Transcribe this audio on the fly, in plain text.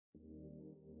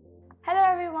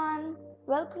everyone,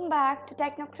 welcome back to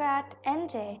Technocrat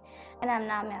NJ, and I'm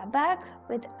Namya back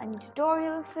with a new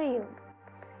tutorial for you.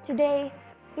 Today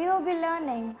we will be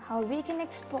learning how we can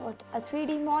export a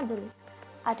 3D model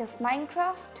out of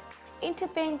Minecraft into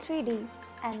Paint 3D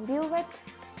and view it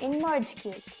in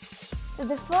MergeCube. So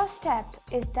the first step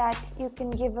is that you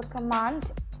can give a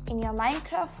command in your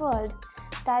Minecraft world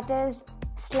that is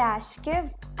 /give@s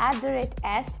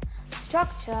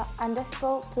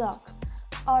structure_block.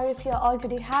 Or if you're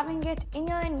already having it in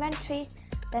your inventory,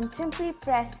 then simply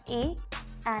press E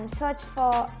and search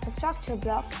for the structure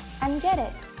block and get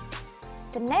it.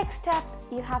 The next step,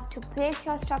 you have to place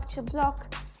your structure block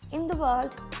in the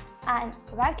world and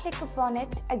right click upon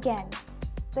it again.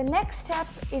 The next step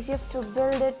is you have to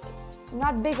build it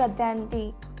not bigger than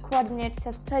the coordinates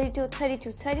of 32,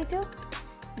 32, 32.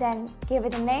 Then give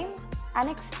it a name and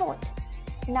export.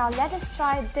 Now let us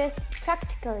try this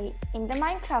practically in the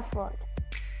Minecraft world.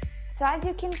 So as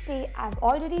you can see, I've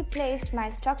already placed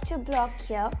my structure block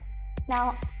here.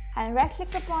 Now I'll right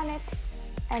click upon it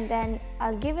and then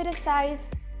I'll give it a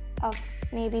size of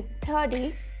maybe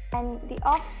 30 and the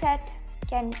offset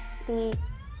can be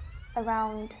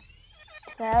around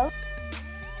 12.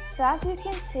 So as you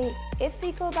can see, if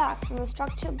we go back from the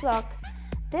structure block,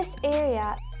 this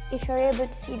area, if you're able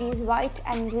to see these white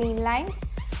and green lines,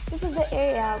 this is the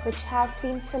area which has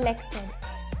been selected.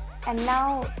 And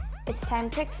now it's time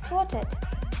to export it.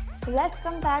 So let's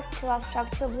come back to our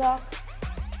structure block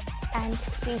and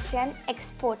we can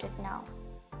export it now.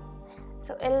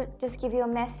 So it'll just give you a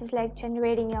message like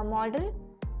generating your model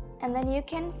and then you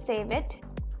can save it.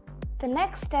 The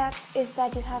next step is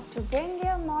that you have to bring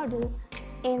your model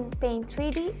in Paint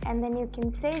 3D and then you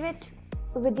can save it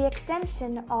with the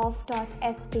extension of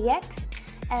 .fbx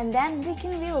and then we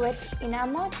can view it in our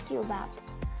MergeCube app.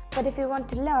 But if you want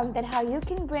to learn that how you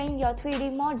can bring your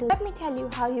 3D model, let me tell you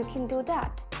how you can do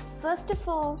that. First of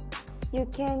all, you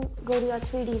can go to your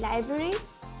 3D library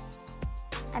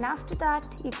and after that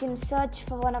you can search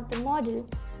for one of the model.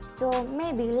 So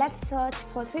maybe let's search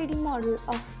for 3D model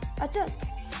of a tooth.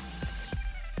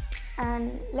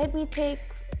 And let me take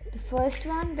the first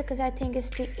one because I think it's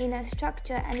the inner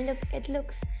structure and look, it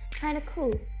looks kind of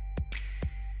cool.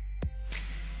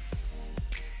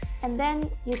 And then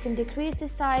you can decrease the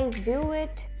size, view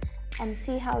it and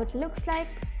see how it looks like.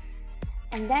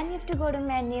 And then you have to go to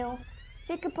menu,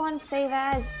 click upon save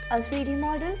as a 3D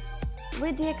model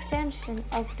with the extension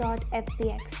of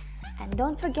 .fbx and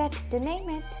don't forget to name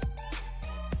it.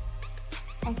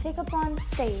 And click upon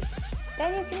save.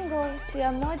 Then you can go to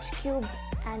your MergeCube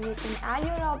and you can add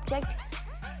your object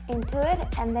into it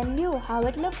and then view how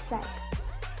it looks like.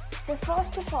 So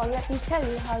first of all, let me tell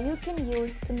you how you can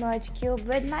use the MergeCube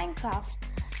with Minecraft.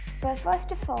 But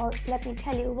first of all, let me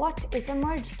tell you what is a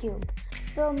MergeCube.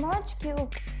 So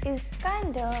MergeCube is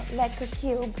kinda like a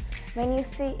cube when you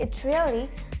see it really,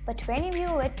 but when you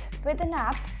view it with an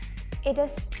app, it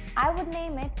is, I would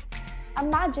name it a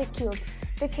magic cube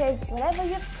because whatever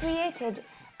you've created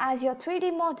as your 3D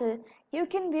model, you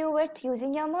can view it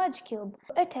using your MergeCube.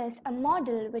 It is a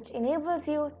model which enables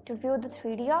you to view the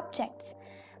 3D objects.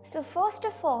 So first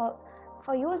of all,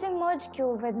 for using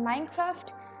MergeCube with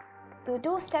Minecraft, the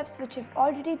two steps which you've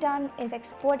already done is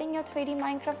exporting your 3D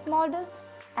Minecraft model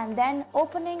and then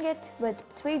opening it with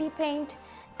 3D Paint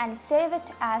and save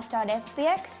it as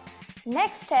 .fbx.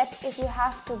 Next step is you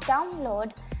have to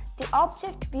download the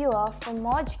object viewer from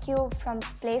MergeCube from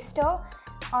Play Store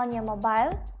on your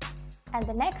mobile. And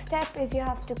the next step is you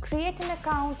have to create an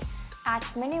account at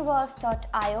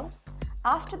miniverse.io.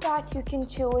 After that, you can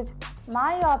choose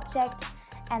My Objects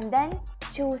and then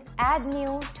choose Add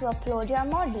New to upload your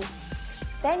model.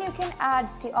 Then you can add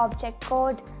the object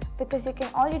code because you can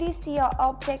already see your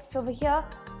objects over here.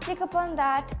 Click upon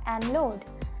that and load.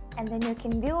 And then you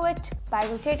can view it by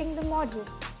rotating the model.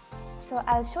 So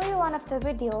I'll show you one of the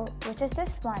video, which is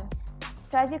this one.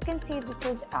 So as you can see, this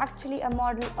is actually a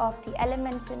model of the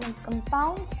elements in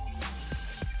compounds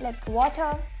like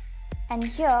water. And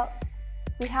here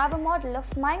we have a model of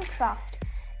Minecraft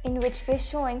in which we're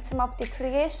showing some of the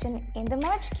creation in the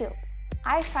MergeCube.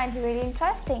 I find it really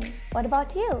interesting. What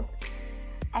about you?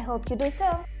 I hope you do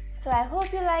so. So I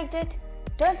hope you liked it.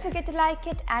 Don't forget to like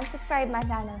it and subscribe my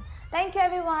channel. Thank you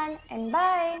everyone and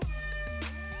bye.